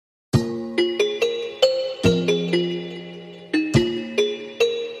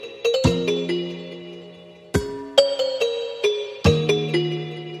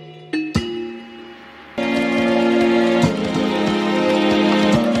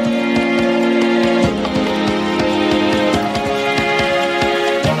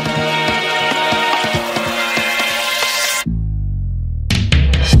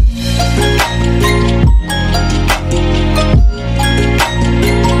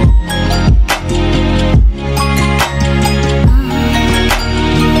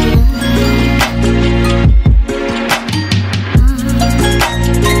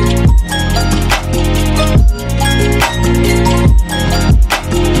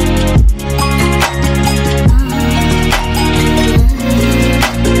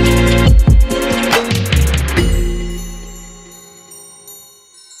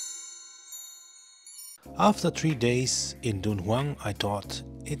After 3 days in Dunhuang, I thought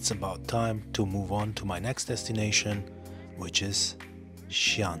it's about time to move on to my next destination, which is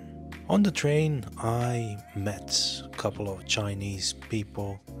Xi'an. On the train I met a couple of Chinese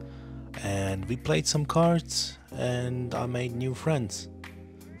people and we played some cards and I made new friends.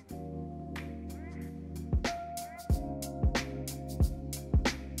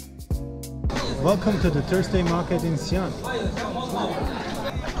 Welcome to the Thursday market in Xi'an.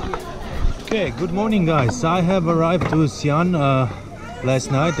 Okay, good morning guys. I have arrived to Xi'an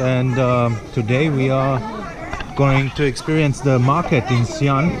last night and today we are going to experience the market in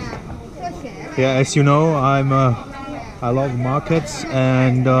Xi'an. Yeah, as you know, I love markets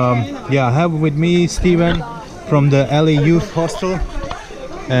and yeah, I have with me Steven from the LA Youth Hostel,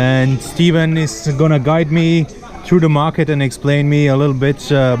 and Steven is gonna guide me through the market and explain me a little bit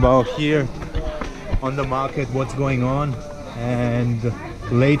about here on the market, what's going on, and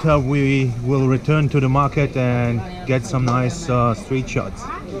later we will return to the market and get some nice street shots.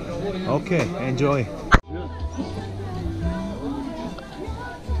 Okay, enjoy.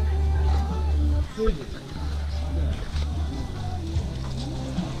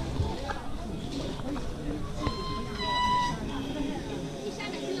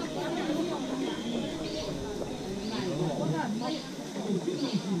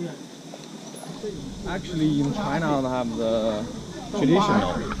 Actually, in China, they have the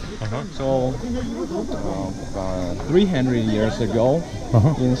traditional. So, 300 years ago,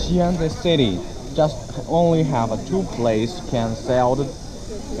 in Xi'an the city, just only have two places can sell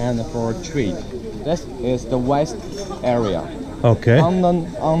and for trade. This is the west area. Okay. On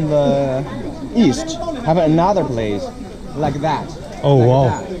the east, have another place like that. Oh like wow!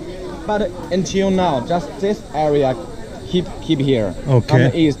 That. But until now, just this area keep here. Okay. On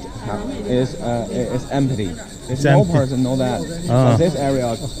the east is empty. There's no empty. person know that. But this area,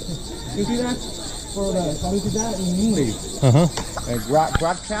 you see that? For the how do you see that in English?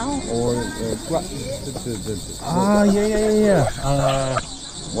 Grab cow or grab? Yeah.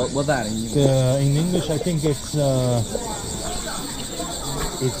 What's that in English? In English, I think it's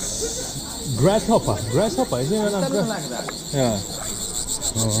grasshopper. Grasshopper, isn't it? Something like that. Yeah.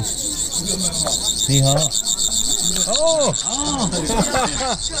 Ni hao. Oh!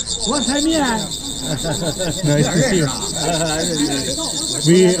 What time Nice to see you.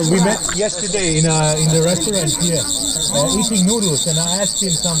 We met yesterday in the restaurant here, eating noodles, and I asked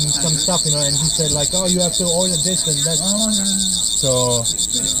him some stuff, you know, and he said like, oh, you have to order this and that. So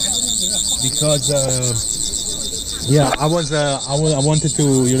because yeah, I wanted to,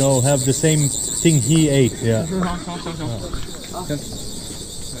 you know, have the same thing he ate. Yeah.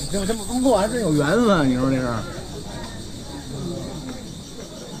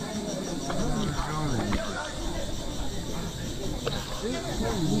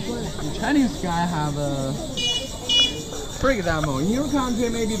 Chinese guy have a, for example, in your country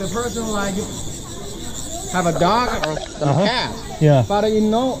maybe the person like have a dog or a cat. Yeah. But you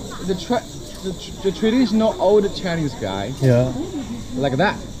know the traditional old Chinese guy. Yeah. Like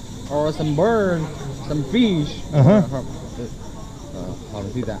that, or some bird, some fish. How to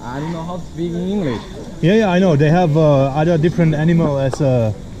see that? I don't know how to speak in English. Yeah, I know. They have other different animal as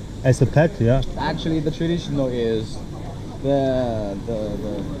a pet. Yeah. Actually, the traditional is the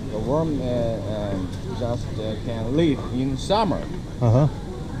worm just can live in summer.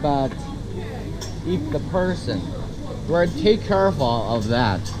 But if the person will take care of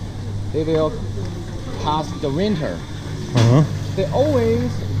that, they will pass the winter. They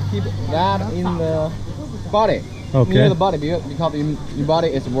always keep that in the body. Okay. Near the body because your body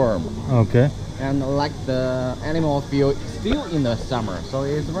is warm. Okay. And like the animal feel still in the summer, so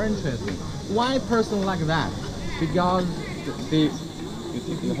it's very interesting. Why person like that? Because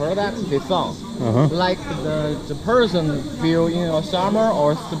you heard that the song. Like the person feel in the summer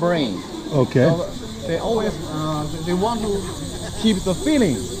or spring. Okay. So they always they want to keep the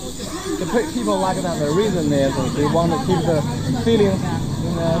feeling. The people like that. The reason is they want to keep the feeling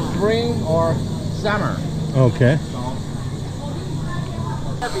in the spring or summer. Okay.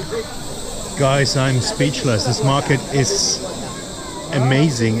 Guys, I'm speechless. This market is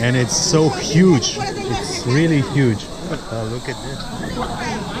amazing and it's so huge. It's really huge. Look at this.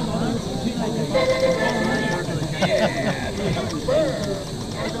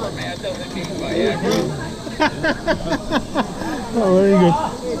 Oh, very good.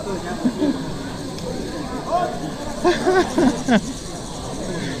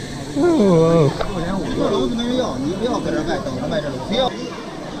 Oh, wow.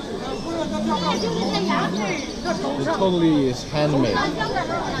 It totally is handmade.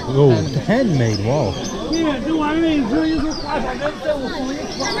 Oh, handmade, wow.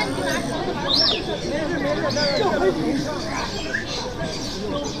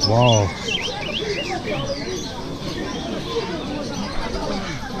 Wow.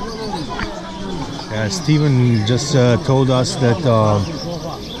 Yeah, Steven just told us that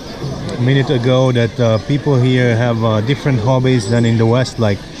a minute ago that people here have different hobbies than in the West.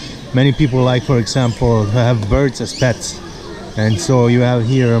 Like many people like, for example, have birds as pets. And so you have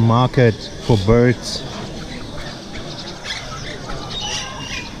here a market for birds.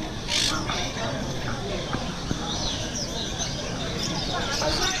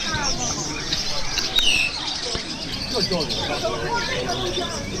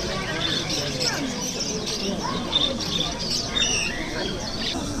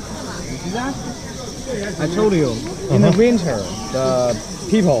 I told you, in the winter, the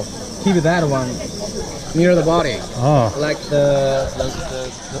people keep that one near the body. Ah. Like the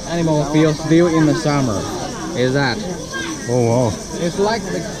animal feels still in the summer. Is that? Oh wow. It's like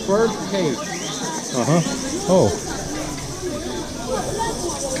the bird cage. Oh.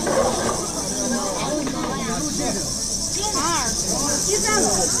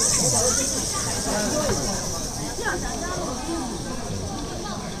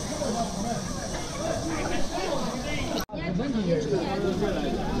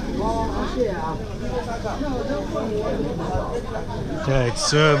 Yeah,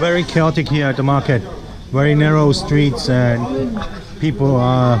 it's very chaotic here at the market. Very narrow streets and people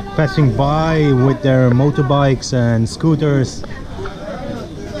are passing by with their motorbikes and scooters.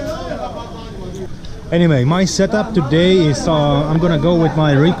 Anyway, my setup today is I'm gonna go with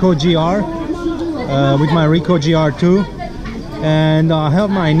my Ricoh GR, with my Ricoh GR2, and I have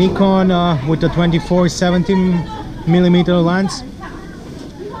my Nikon with the 24-70mm lens.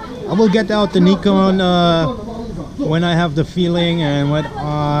 I will get out the Nikon when I have the feeling and when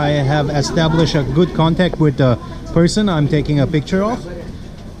I have established a good contact with the person I'm taking a picture of,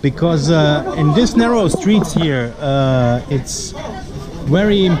 because in this narrow streets here it's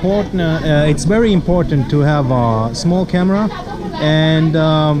very important. It's very important to have a small camera and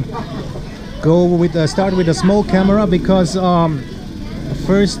start with a small camera, because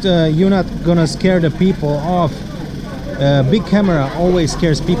first you're not gonna scare the people off. Big camera always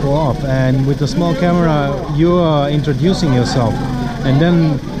scares people off, and with a small camera you are introducing yourself, and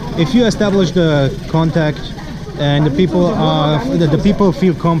then if you establish the contact and the people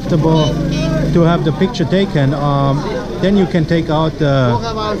feel comfortable to have the picture taken, then you can take out the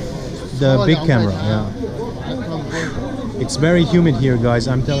big camera. Yeah, it's very humid here, guys.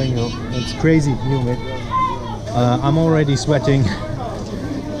 I'm telling you, it's crazy humid. I'm already sweating.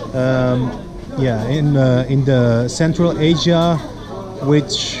 Yeah, in the Central Asia,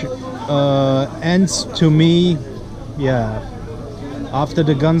 which ends to me, yeah, after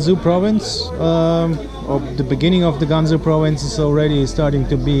the Gansu province, or the beginning of the Gansu province is already starting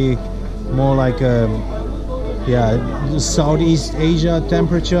to be more like a, yeah, Southeast Asia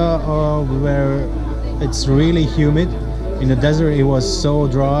temperature, where it's really humid. In the desert it was so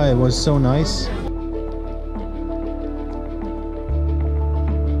dry, it was so nice.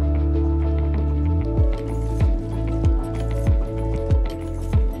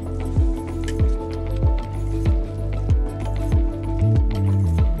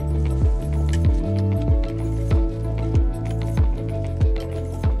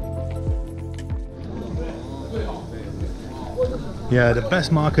 Yeah, the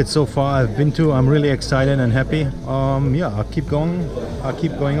best market so far I've been to. I'm really excited and happy. Yeah, I'll keep going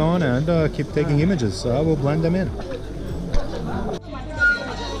on and keep taking images. So I will blend them in.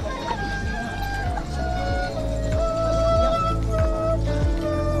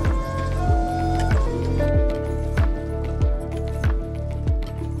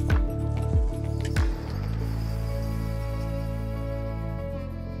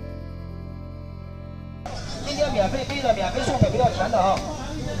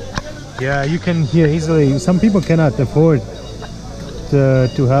 Yeah, you can hear easily. Some people cannot afford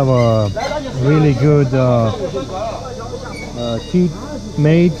to have a really good teeth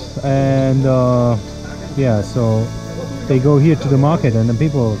made, and yeah, so they go here to the market and the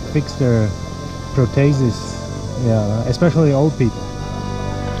people fix their prostheses. Yeah, especially old people.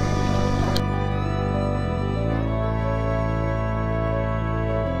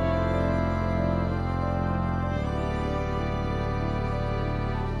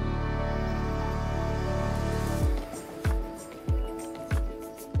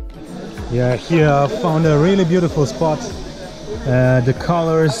 Yeah, here I found a really beautiful spot. The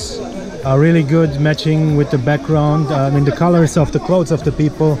colors are really good, matching with the background. I mean, the colors of the clothes of the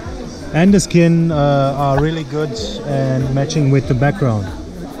people and the skin are really good and matching with the background.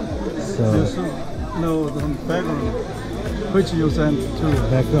 So You should know the background, which you send to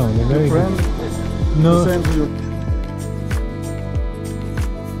background, your very friend. good. You No. send to your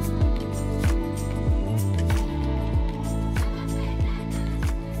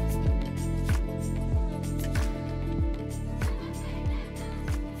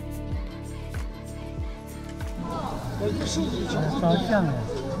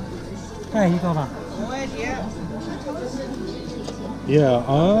Yeah,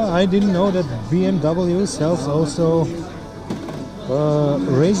 I didn't know that BMW sells also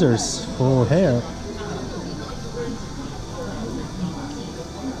razors for hair.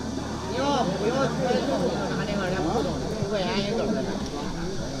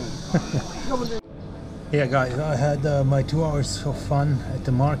 Yeah guys, I had my 2 hours of fun at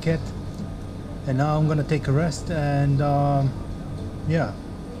the market, and now I'm gonna take a rest, and yeah,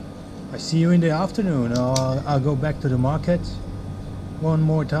 I see you in the afternoon. I'll go back to the market one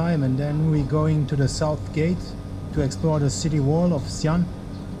more time, and then we're going to the south gate to explore the city wall of Xi'an,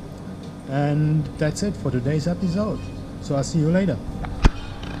 and that's it for today's episode. So I'll see you later.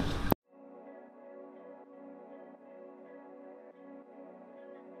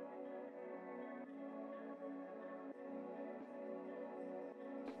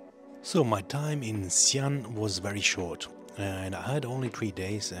 So my time in Xi'an was very short, and I had only 3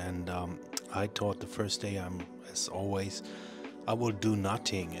 days, and I thought the first day, as always, I will do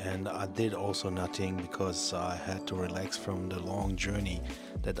nothing, and I did also nothing because I had to relax from the long journey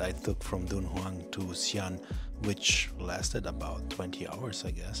that I took from Dunhuang to Xi'an, which lasted about 20 hours,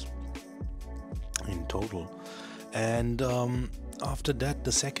 I guess, in total. And after that,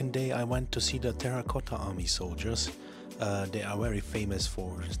 the second day, I went to see the Terracotta Army soldiers. They are very famous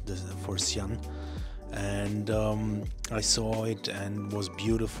for Xi'an, and I saw it and was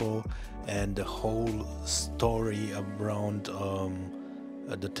beautiful, and the whole story around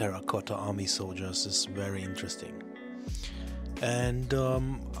the Terracotta Army soldiers is very interesting. And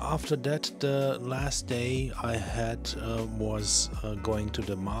after that, the last day I had was going to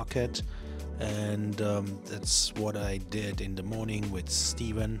the market, and that's what I did in the morning with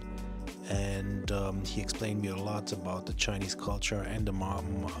Steven. And he explained me a lot about the Chinese culture and the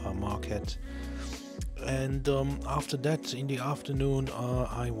market. And after that, in the afternoon,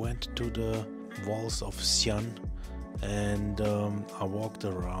 I went to the walls of Xi'an, and I walked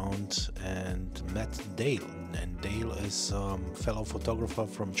around and met Dale. And Dale is a fellow photographer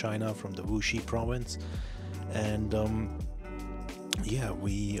from China, from the Wuxi province. And yeah,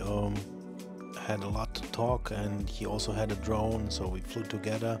 we had a lot to talk, and he also had a drone, so we flew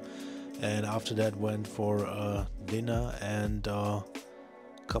together. And after that went for dinner and a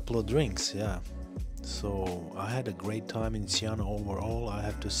couple of drinks. Yeah, so I had a great time in Xi'an overall, I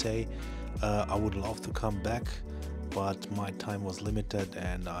have to say. I would love to come back, but my time was limited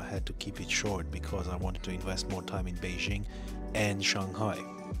and I had to keep it short because I wanted to invest more time in Beijing and Shanghai.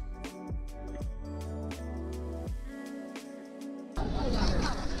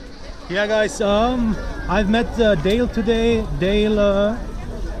 Yeah guys, I've met Dale today. Dale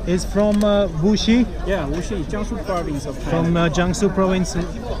is from Wuxi. Yeah, Wuxi, Jiangsu province of China. From Jiangsu province,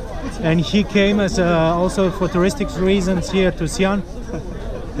 and he came as also for touristic reasons here to Xi'an.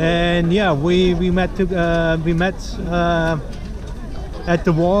 And yeah, we met at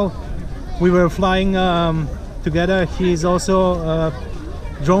the wall. We were flying together. He is also a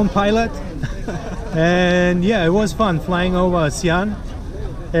drone pilot, and yeah, it was fun flying over Xi'an.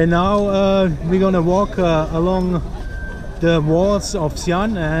 And now we're gonna walk along the walls of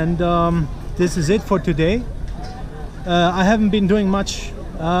Xi'an, and this is it for today. I haven't been doing much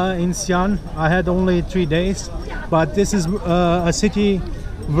in Xi'an. I had only 3 days, but this is a city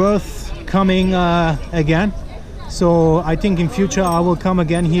worth coming again. So I think in future I will come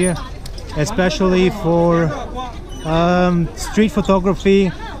again here, especially for street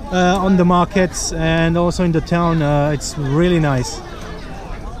photography on the markets and also in the town. It's really nice.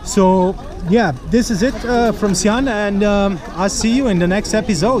 So yeah, this is it from Xi'an, and I'll see you in the next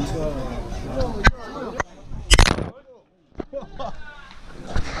episode.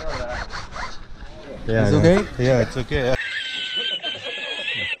 Yeah, It's okay? Yeah, it's okay.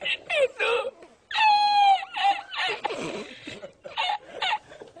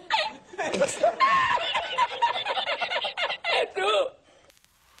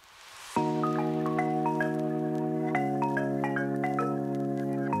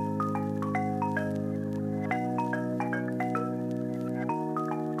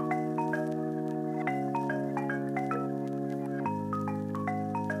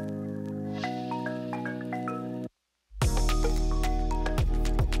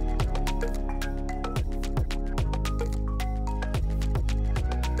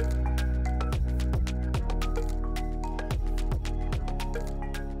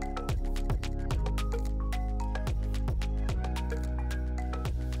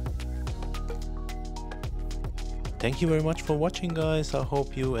 thank you very much for watching, guys. I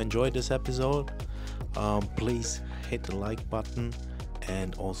hope you enjoyed this episode. Please hit the like button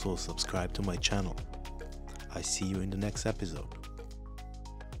and also subscribe to my channel. I see you in the next episode.